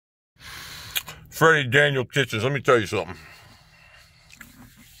Freddie Daniel Kitchens, let me tell you something.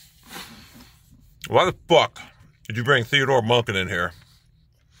 Why the fuck did you bring Theodore Monken in here?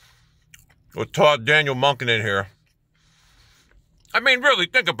 Or Todd Daniel Monken in here? I mean, really,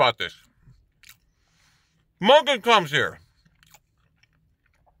 think about this. Monken comes here.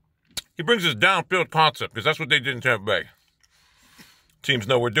 He brings his downfield concept, because that's what they did in Tampa Bay. Teams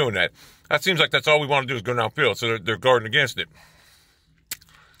know we're doing that. That seems like that's all we want to do is go downfield, so they're guarding against it.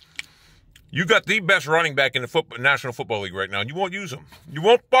 You got the best running back in the National Football League right now, and you won't use him. You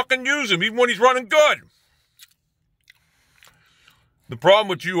won't fucking use him, even when he's running good. The problem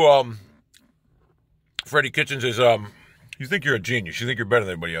with you, Freddie Kitchens, is you think you're a genius. You think you're better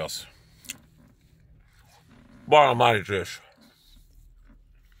than anybody else. Bottom line is this.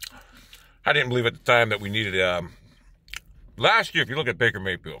 I didn't believe at the time that we needed... last year, if you look at Baker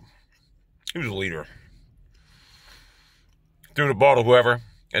Mayfield, he was a leader. Threw the ball to whoever,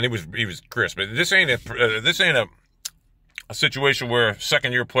 and he was crisp. But this ain't a situation where a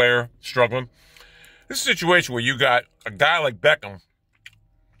second-year player struggling. This is a situation where you got a guy like Beckham,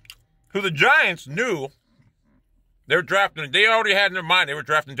 who the Giants knew they already had in their mind they were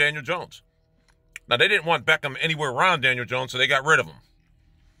drafting Daniel Jones. Now, they didn't want Beckham anywhere around Daniel Jones, so they got rid of him.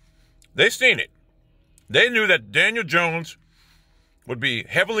 They seen it. They knew that Daniel Jones would be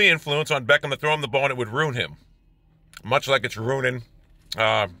heavily influenced on Beckham to throw him the ball, and it would ruin him, much like it's ruining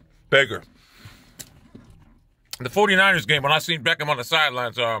Baker. The 49ers game, when I seen Beckham on the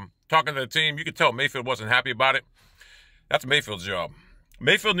sidelines talking to the team, you could tell Mayfield wasn't happy about it. That's Mayfield's job.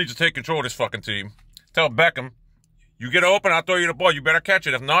 Mayfield needs to take control of this fucking team. Tell Beckham, you get open, I'll throw you the ball. You better catch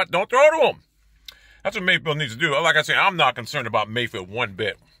it. If not, don't throw it to him. That's what Mayfield needs to do. Like I said, I'm not concerned about Mayfield one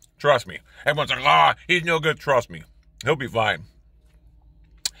bit. Trust me. Everyone's like, he's no good. Trust me. He'll be fine.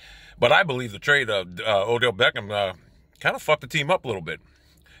 But I believe the trade of Odell Beckham kind of fucked the team up a little bit.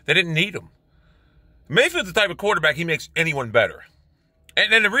 They didn't need him. Mayfield's the type of quarterback, he makes anyone better.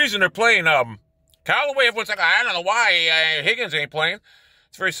 And then the reason they're playing Callaway, everyone's like, I don't know why Higgins ain't playing.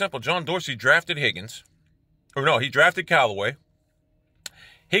 It's very simple. John Dorsey drafted Higgins. Or no, he drafted Callaway.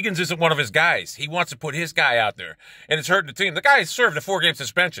 Higgins isn't one of his guys. He wants to put his guy out there, and it's hurting the team. The guy served a 4-game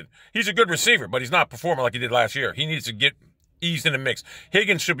suspension. He's a good receiver, but he's not performing like he did last year. He needs to get eased in the mix.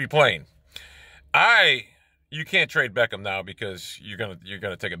 Higgins should be playing. You can't trade Beckham now because you're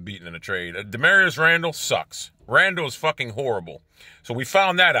gonna take a beating in a trade. Demarius Randall sucks. Randall is fucking horrible. So we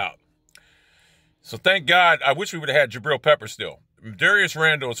found that out. So thank God. I wish we would have had Jabril Peppers still. Darius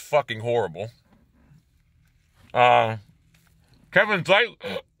Randall is fucking horrible. Kevin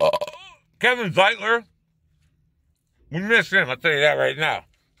Zeitler, we miss him, I'll tell you that right now.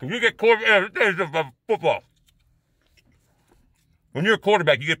 Because you get football. When you're a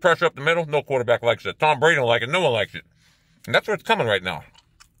quarterback, you get pressure up the middle, no quarterback likes it. Tom Brady don't like it, no one likes it. And that's what's coming right now.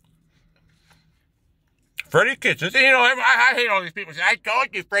 Freddie Kitchens, I hate all these people say, I told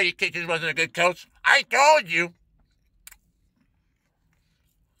you Freddie Kitchens wasn't a good coach. I told you.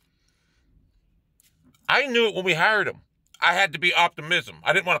 I knew it when we hired him. I had to be optimism.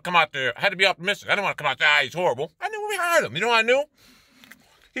 I didn't want to come out there. I had to be optimistic. I didn't want to come out there, he's horrible. I knew when we hired him. You know what I knew?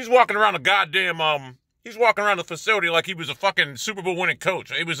 He's walking around he's walking around the facility like he was a fucking Super Bowl winning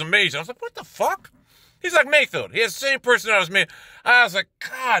coach. It was amazing. I was like, what the fuck? He's like Mayfield. He has the same personality as me. I was like,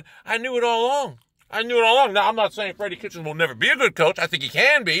 God, I knew it all along. Now, I'm not saying Freddie Kitchens will never be a good coach. I think he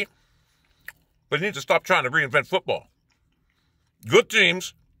can be. But he needs to stop trying to reinvent football. Good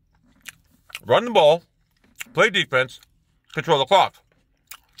teams, run the ball, play defense, control the clock.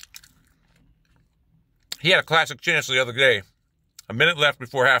 He had a classic chance the other day. A minute left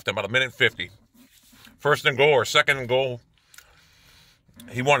before halftime, about 1:50. First and goal or second and goal.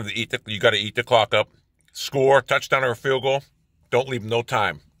 He wanted to you got to eat the clock up. Score, touchdown or a field goal. Don't leave no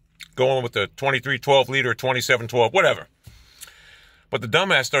time. Going with the 23-12 lead or 27-12, whatever. But the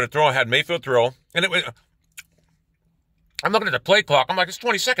dumbass started throwing, had Mayfield throw. And I'm looking at the play clock. I'm like, it's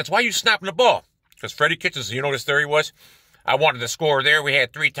 20 seconds. Why are you snapping the ball? Because Freddie Kitchens, you know what his theory was? I wanted to score there. We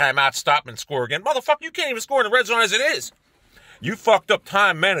had 3 timeouts, stop and score again. Motherfucker, you can't even score in the red zone as it is. You fucked up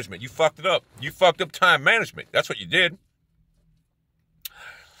time management. You fucked it up. You fucked up time management. That's what you did.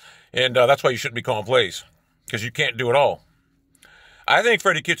 And that's why you shouldn't be calling plays. Because you can't do it all. I think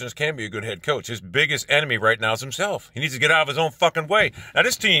Freddie Kitchens can be a good head coach. His biggest enemy right now is himself. He needs to get out of his own fucking way. Now,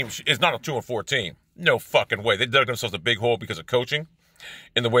 this team is not a 2-4 team. No fucking way. They dug themselves a big hole because of coaching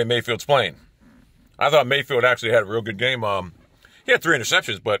in the way Mayfield's playing. I thought Mayfield actually had a real good game. He had 3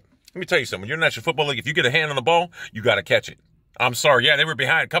 interceptions, but let me tell you something. When you're in the National Football League, if you get a hand on the ball, you got to catch it. I'm sorry. Yeah, they were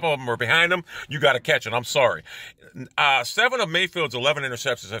behind. A couple of them were behind them. You got to catch it. I'm sorry. 7 of Mayfield's 11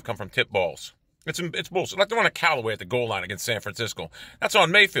 interceptions have come from tip balls. It's bullshit. Like the one at Callaway at the goal line against San Francisco. That's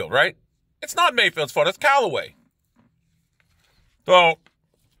on Mayfield, right? It's not Mayfield's fault. It's Callaway. So,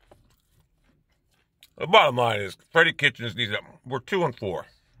 the bottom line is, Freddie Kitchens needs up. We're 2-4.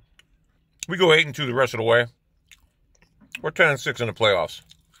 We go 8-2 the rest of the way. We're 10-6 in the playoffs.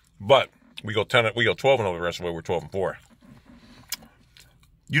 But we go 12-0 the rest of the way. We're 12-4.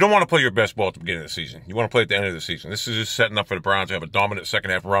 You don't want to play your best ball at the beginning of the season. You want to play at the end of the season. This is just setting up for the Browns to have a dominant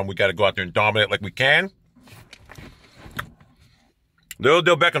second half run. We got to go out there and dominate like we can. The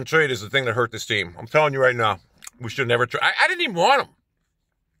Odell Beckham trade is the thing that hurt this team. I'm telling you right now, we should never trade. I didn't even want him.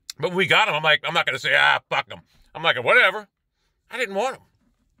 But when we got him, I'm like, I'm not going to say, fuck him. I'm like, whatever. I didn't want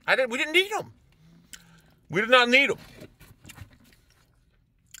him. We didn't need him. We did not need him.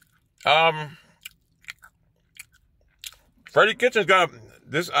 Freddie Kitchens got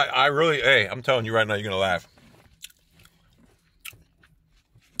this. I really, I'm telling you right now, you're going to laugh.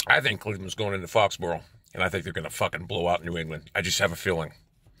 I think Cleveland's going into Foxborough, and I think they're going to fucking blow out New England. I just have a feeling.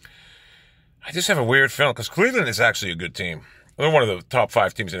 I just have a weird feeling, because Cleveland is actually a good team. They're one of the top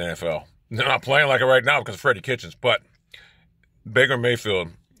 5 teams in the NFL. They're not playing like it right now because of Freddie Kitchens, but Baker Mayfield,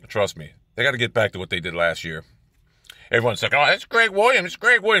 trust me, they got to get back to what they did last year. Everyone's like, oh, that's Greg Williams. It's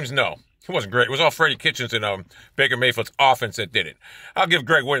Greg Williams. No, it wasn't great. It was all Freddie Kitchens and Baker Mayfield's offense that did it. I'll give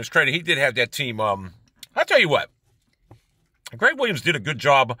Greg Williams credit. He did have that team. I'll tell you what. Greg Williams did a good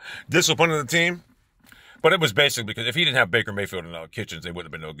job disciplining the team, but it was basically because if he didn't have Baker Mayfield and Kitchens, they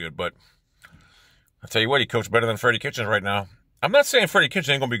wouldn't have been no good. But I'll tell you what, he coached better than Freddie Kitchens right now. I'm not saying Freddie Kitchens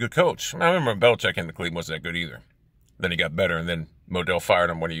ain't going to be a good coach. I remember Belichick in the Cleveland wasn't that good either. Then he got better, and then Modell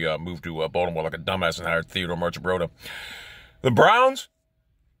fired him when he moved to Baltimore like a dumbass and hired Theodore Marchibroda. The Browns,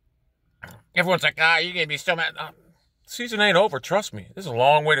 everyone's like, you're going to be so mad. Season ain't over, trust me. This is a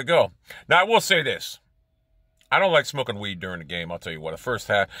long way to go. Now, I will say this. I don't like smoking weed during the game, I'll tell you what. The first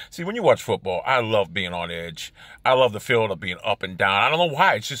half, see, when you watch football, I love being on edge. I love the feel of being up and down. I don't know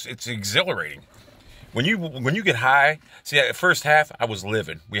why. It's exhilarating. When you get high, see, at the first half, I was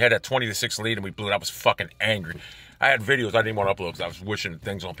livid. We had that 20-6 lead, and we blew it. I was fucking angry. I had videos I didn't want to upload because I was wishing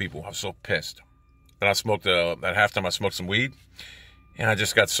things on people. I was so pissed. Then I smoked, at halftime, I smoked some weed, and I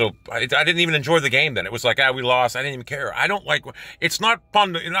just got so, I didn't even enjoy the game then. It was like, we lost. I didn't even care. I don't like, it's not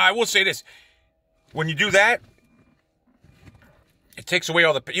fun to, I will say this. When you do that, it takes away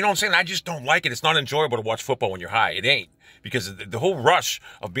all the, you know what I'm saying? I just don't like it. It's not enjoyable to watch football when you're high. It ain't. Because the whole rush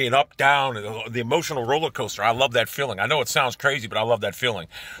of being up, down, the emotional roller coaster, I love that feeling. I know it sounds crazy, but I love that feeling.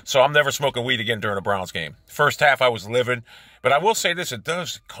 So I'm never smoking weed again during a Browns game. First half, I was livid. But I will say this, it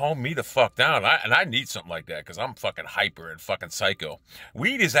does calm me the fuck down. And I need something like that because I'm fucking hyper and fucking psycho.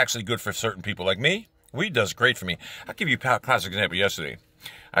 Weed is actually good for certain people like me. Weed does great for me. I'll give you a classic example yesterday.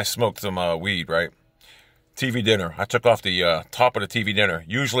 I smoked some weed, right? TV dinner. I took off the top of the TV dinner.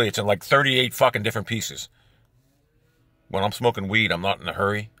 Usually it's in like 38 fucking different pieces. When I'm smoking weed, I'm not in a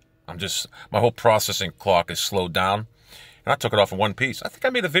hurry. My whole processing clock is slowed down. And I took it off in one piece. I think I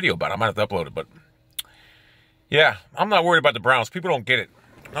made a video about it. I might have to upload it, but yeah, I'm not worried about the Browns. People don't get it.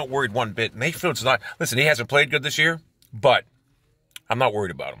 I'm not worried one bit. Mayfield's not, listen, he hasn't played good this year, but I'm not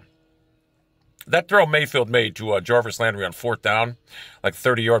worried about him. That throw Mayfield made to Jarvis Landry on 4th down, like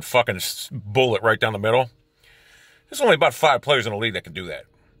 30-yard fucking bullet right down the middle. There's only about 5 players in the league that can do that.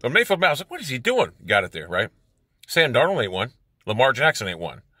 But Mayfield, I was like, what is he doing? Got it there, right? Sam Darnold ain't one. Lamar Jackson ain't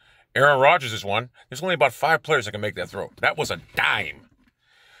one. Aaron Rodgers is one. There's only about 5 players that can make that throw. That was a dime.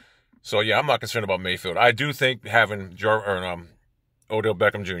 So, yeah, I'm not concerned about Mayfield. I do think having Odell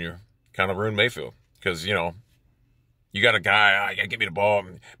Beckham Jr. kind of ruined Mayfield. Because, you know, you got a guy, you got to get me the ball.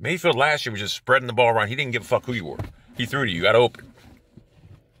 Mayfield last year was just spreading the ball around. He didn't give a fuck who you were. He threw to you. You got open.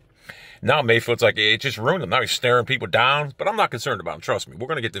 Now Mayfield's like, it just ruined him. Now he's staring people down. But I'm not concerned about him. Trust me. We're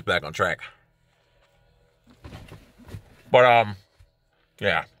going to get this back on track. But,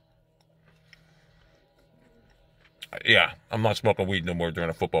 yeah. Yeah, I'm not smoking weed no more during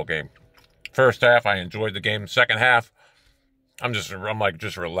a football game. First half, I enjoyed the game. Second half, I'm just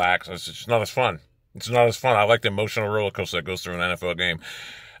relaxed. It's just not as fun. It's not as fun. I like the emotional roller coaster that goes through an NFL game.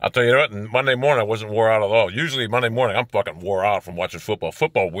 I'll tell you what, Monday morning, I wasn't wore out at all. Usually Monday morning, I'm fucking wore out from watching football.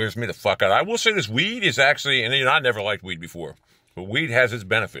 Football wears me the fuck out. I will say this, weed is actually, and you know, I never liked weed before, but weed has its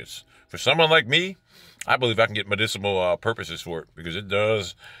benefits. For someone like me, I believe I can get medicinal purposes for it because it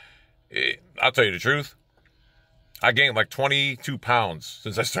does. I'll tell you the truth. I gained like 22 pounds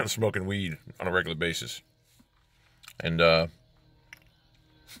since I started smoking weed on a regular basis. And I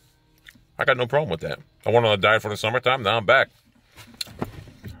got no problem with that. I went on a diet for the summertime. Now I'm back.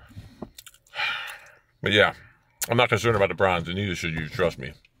 But yeah, I'm not concerned about the Browns, and neither should you. Trust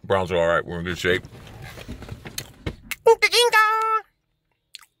me. The Browns are all right. We're in good shape.